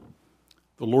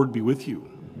The Lord be with you.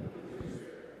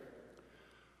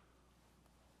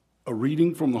 A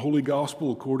reading from the Holy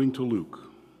Gospel according to Luke.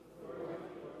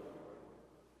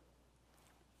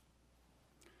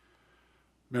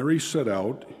 Mary set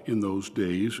out in those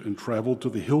days and traveled to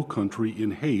the hill country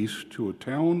in haste to a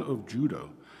town of Judah,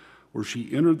 where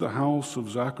she entered the house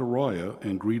of Zechariah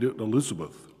and greeted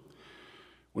Elizabeth.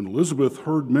 When Elizabeth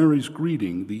heard Mary's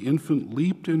greeting, the infant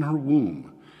leaped in her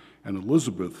womb, and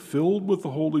Elizabeth, filled with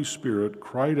the Holy Spirit,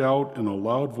 cried out in a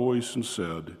loud voice and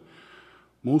said,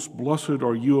 "Most blessed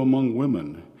are you among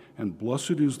women, and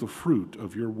blessed is the fruit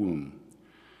of your womb.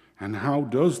 And how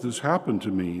does this happen to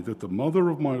me, that the mother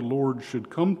of my Lord should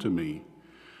come to me?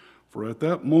 For at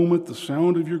that moment the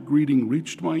sound of your greeting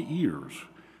reached my ears.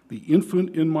 The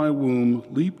infant in my womb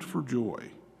leaped for joy.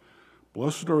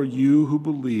 Blessed are you who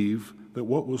believe that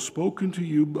what was spoken to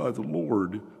you by the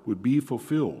Lord would be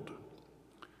fulfilled."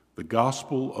 The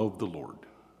Gospel of the Lord.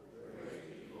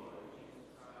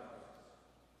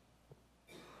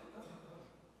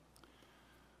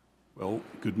 Well,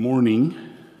 good morning.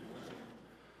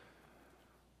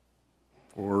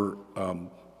 For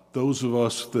those of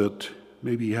us that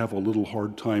maybe have a little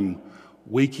hard time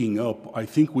waking up, I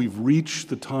think we've reached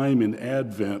the time in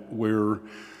Advent where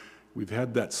we've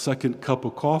had that second cup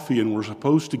of coffee and we're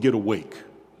supposed to get awake.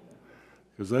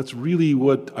 Because that's really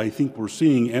what I think we're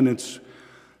seeing, and it's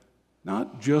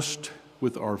not just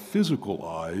with our physical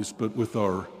eyes, but with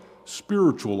our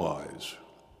spiritual eyes.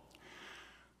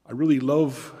 I really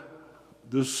love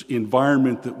this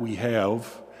environment that we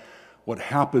have, what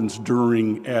happens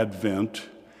during Advent.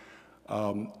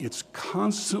 It's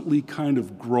constantly kind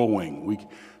of growing. We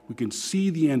can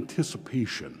see the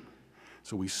anticipation.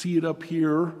 So we see it up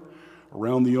here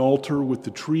around the altar with the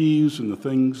trees and the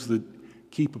things that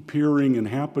keep appearing and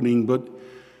happening, but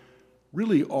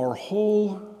really our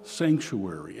whole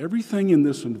sanctuary, everything in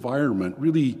this environment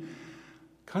really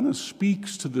kind of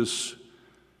speaks to this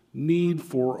need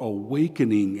for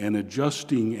awakening and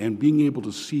adjusting and being able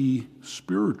to see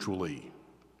spiritually.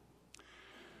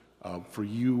 For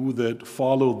you that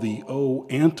follow the O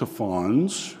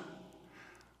antiphons,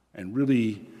 and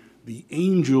really the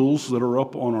angels that are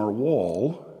up on our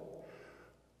wall,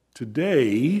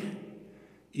 today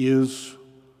is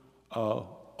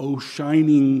O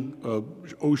shining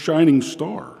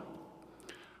star,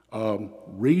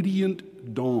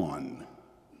 radiant dawn.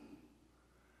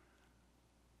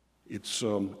 It's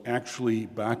actually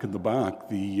back in the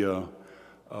back.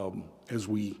 As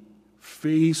we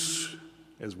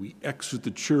exit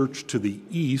the church to the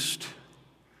east,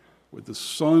 where the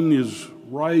sun is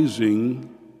rising.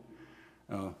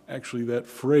 Actually, that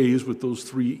phrase with those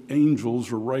three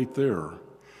angels are right there.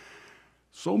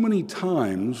 So many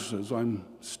times, as I'm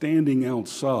standing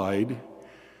outside,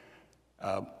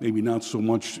 maybe not so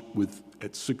much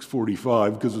at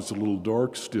 6:45 because it's a little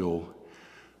dark still,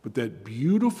 but that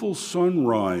beautiful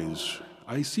sunrise,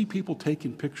 I see people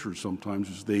taking pictures sometimes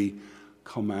as they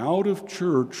come out of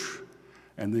church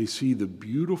and they see the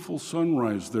beautiful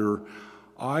sunrise, their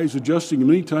eyes adjusting, and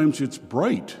many times it's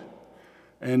bright.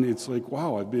 And it's like,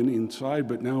 wow, I've been inside,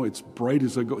 but now it's bright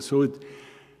as I go. So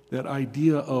that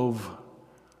idea of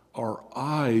our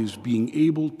eyes being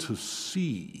able to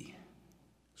see,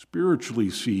 spiritually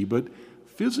see, but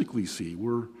physically see.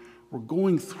 We're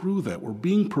going through that. We're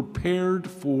being prepared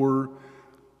for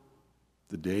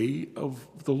the day of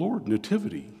the Lord,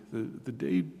 Nativity, the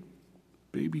day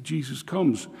baby Jesus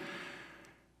comes.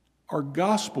 Our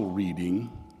gospel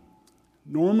reading,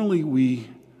 normally we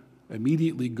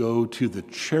immediately go to the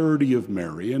charity of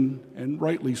Mary, and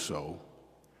rightly so.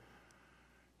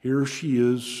 Here she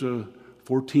is,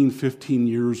 14, 15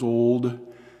 years old.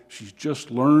 She's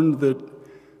just learned that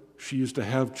she is to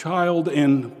have child,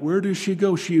 and where does she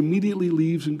go? She immediately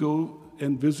leaves and goes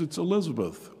and visits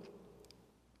Elizabeth.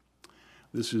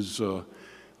 This is the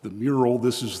mural.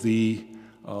 This is the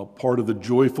part of the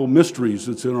joyful mysteries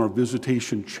that's in our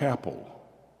visitation chapel.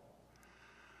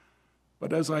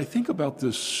 But as I think about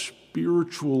this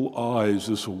spiritual eyes,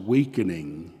 this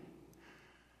awakening,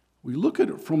 we look at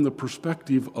it from the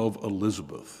perspective of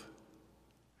Elizabeth.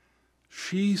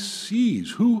 She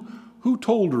sees. Who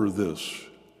told her this?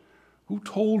 Who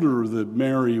told her that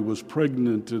Mary was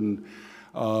pregnant and,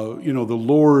 the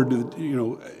Lord,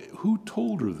 who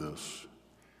told her this?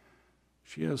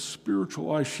 She has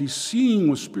spiritual eyes. She's seeing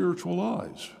with spiritual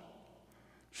eyes.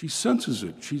 She senses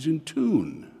it. She's in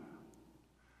tune.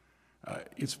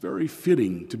 It's very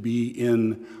fitting to be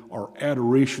in our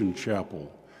adoration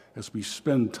chapel as we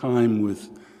spend time with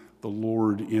the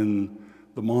Lord in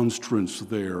the monstrance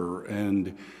there,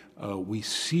 and we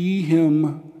see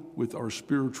him with our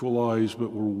spiritual eyes,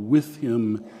 but we're with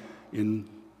him in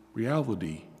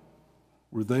reality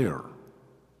were there.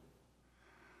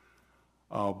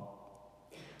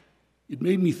 It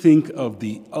made me think of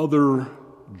the other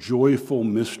joyful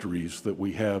mysteries that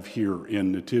we have here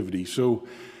in Nativity. So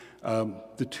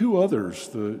the two others,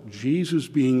 the Jesus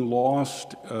being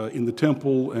lost in the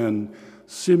temple and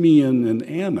Simeon and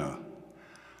Anna,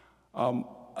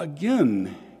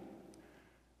 again,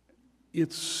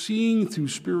 it's seeing through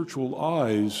spiritual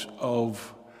eyes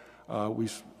of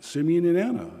Simeon and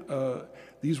Anna.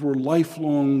 These were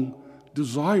lifelong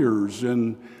desires,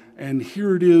 and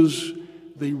here it is,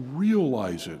 they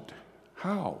realize it.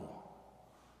 How?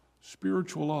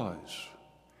 Spiritual eyes.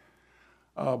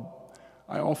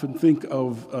 I often think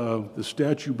of the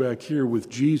statue back here with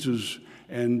Jesus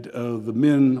and the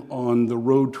men on the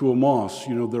road to Emmaus.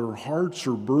 You know, their hearts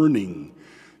are burning.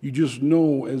 You just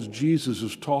know as Jesus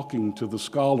is talking to the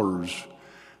scholars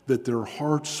that their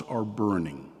hearts are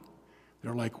burning.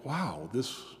 They're like, wow,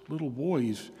 this little boy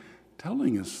is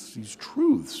telling us these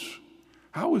truths.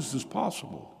 How is this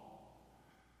possible?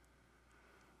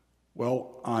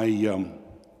 Well, I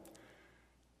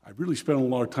really spent a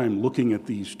lot of time looking at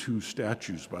these two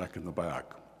statues back in the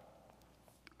back.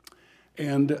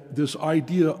 And this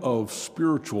idea of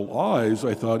spiritual eyes,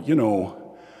 I thought, you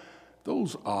know,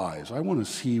 those eyes, I want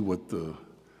to see what the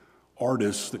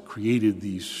artists that created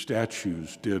these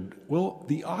statues did. Well,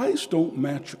 the eyes don't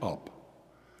match up.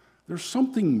 There's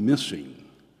something missing.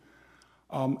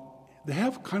 They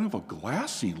have kind of a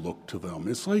glassy look to them.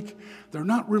 It's like they're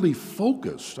not really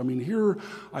focused. I mean, here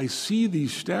I see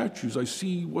these statues, I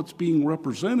see what's being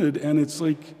represented, and it's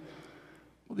like,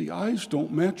 well, the eyes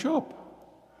don't match up.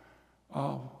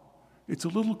 It's a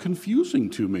little confusing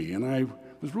to me, and I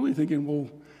was really thinking, well,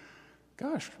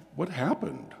 gosh, what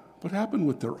happened? What happened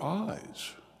with their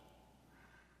eyes?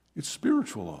 It's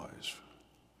spiritual eyes.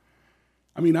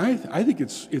 I mean, I think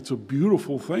it's a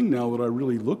beautiful thing now that I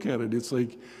really look at it. It's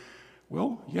like,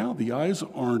 well, yeah, the eyes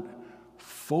aren't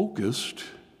focused.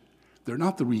 They're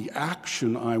not the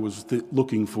reaction I was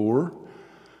looking for,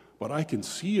 but I can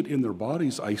see it in their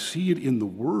bodies. I see it in the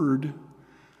Word.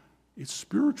 It's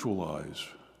spiritual eyes.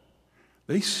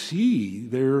 They see,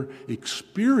 they're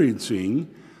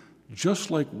experiencing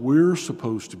just like we're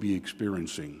supposed to be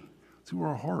experiencing through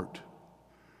our heart.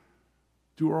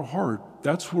 Through our heart,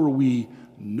 that's where we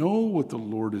know what the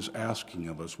Lord is asking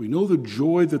of us. We know the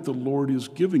joy that the Lord is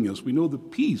giving us. We know the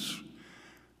peace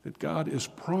that God is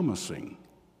promising.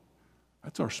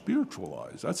 That's our spiritual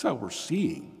eyes. That's how we're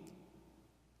seeing.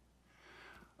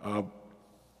 The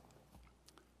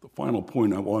final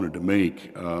point I wanted to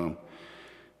make,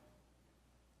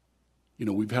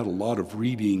 we've had a lot of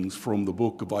readings from the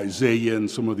book of Isaiah and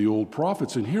some of the old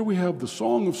prophets, and here we have the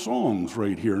Song of Songs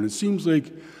right here, and it seems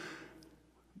like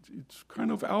it's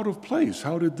kind of out of place.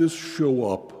 How did this show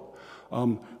up?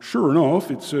 Sure enough,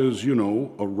 it says,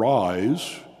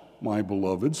 arise, my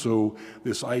beloved. So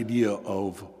this idea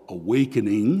of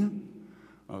awakening,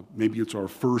 maybe it's our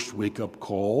first wake-up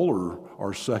call or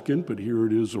our second, but here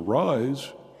it is,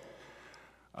 arise.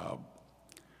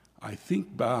 I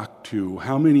think back to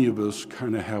how many of us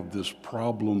kind of have this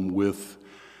problem with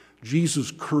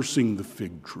Jesus cursing the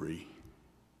fig tree.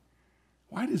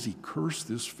 Why does he curse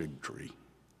this fig tree?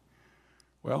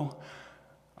 Well,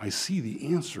 I see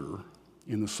the answer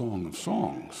in the Song of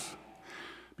Songs.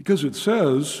 Because it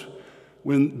says,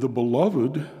 when the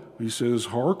beloved, he says,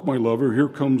 hark, my lover, here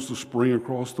comes the spring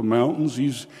across the mountains.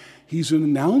 He's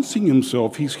announcing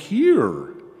himself. He's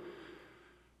here.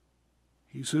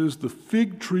 He says, the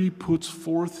fig tree puts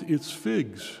forth its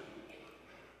figs.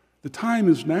 The time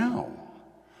is now.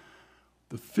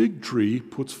 The fig tree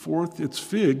puts forth its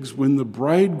figs when the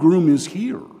bridegroom is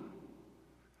here.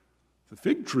 The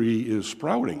fig tree is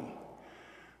sprouting.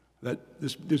 That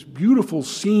this beautiful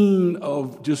scene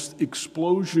of just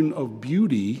explosion of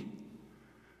beauty,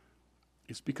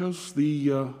 it's because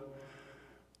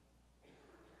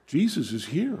Jesus is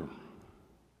here.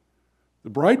 The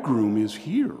bridegroom is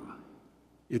here.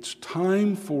 It's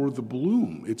time for the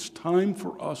bloom. It's time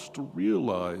for us to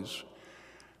realize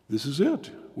this is it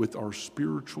with our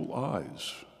spiritual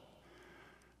eyes.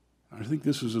 I think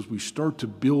this is as we start to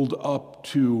build up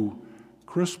to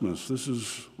Christmas. This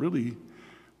is really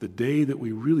the day that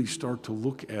we really start to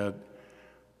look at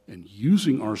and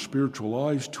using our spiritual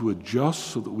eyes to adjust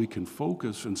so that we can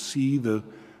focus and see the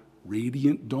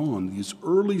radiant dawn. These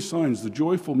early signs, the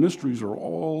joyful mysteries are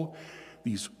all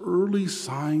these early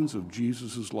signs of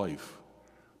Jesus' life.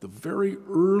 The very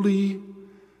early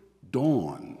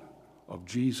dawn of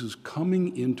Jesus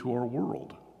coming into our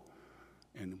world.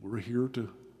 And we're here to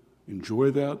enjoy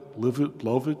that, live it,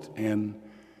 love it, and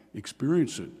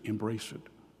experience it, embrace it.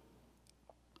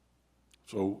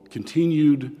 So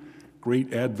continued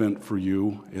great Advent for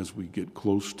you as we get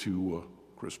close to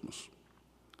Christmas.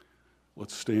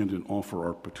 Let's stand and offer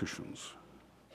our petitions.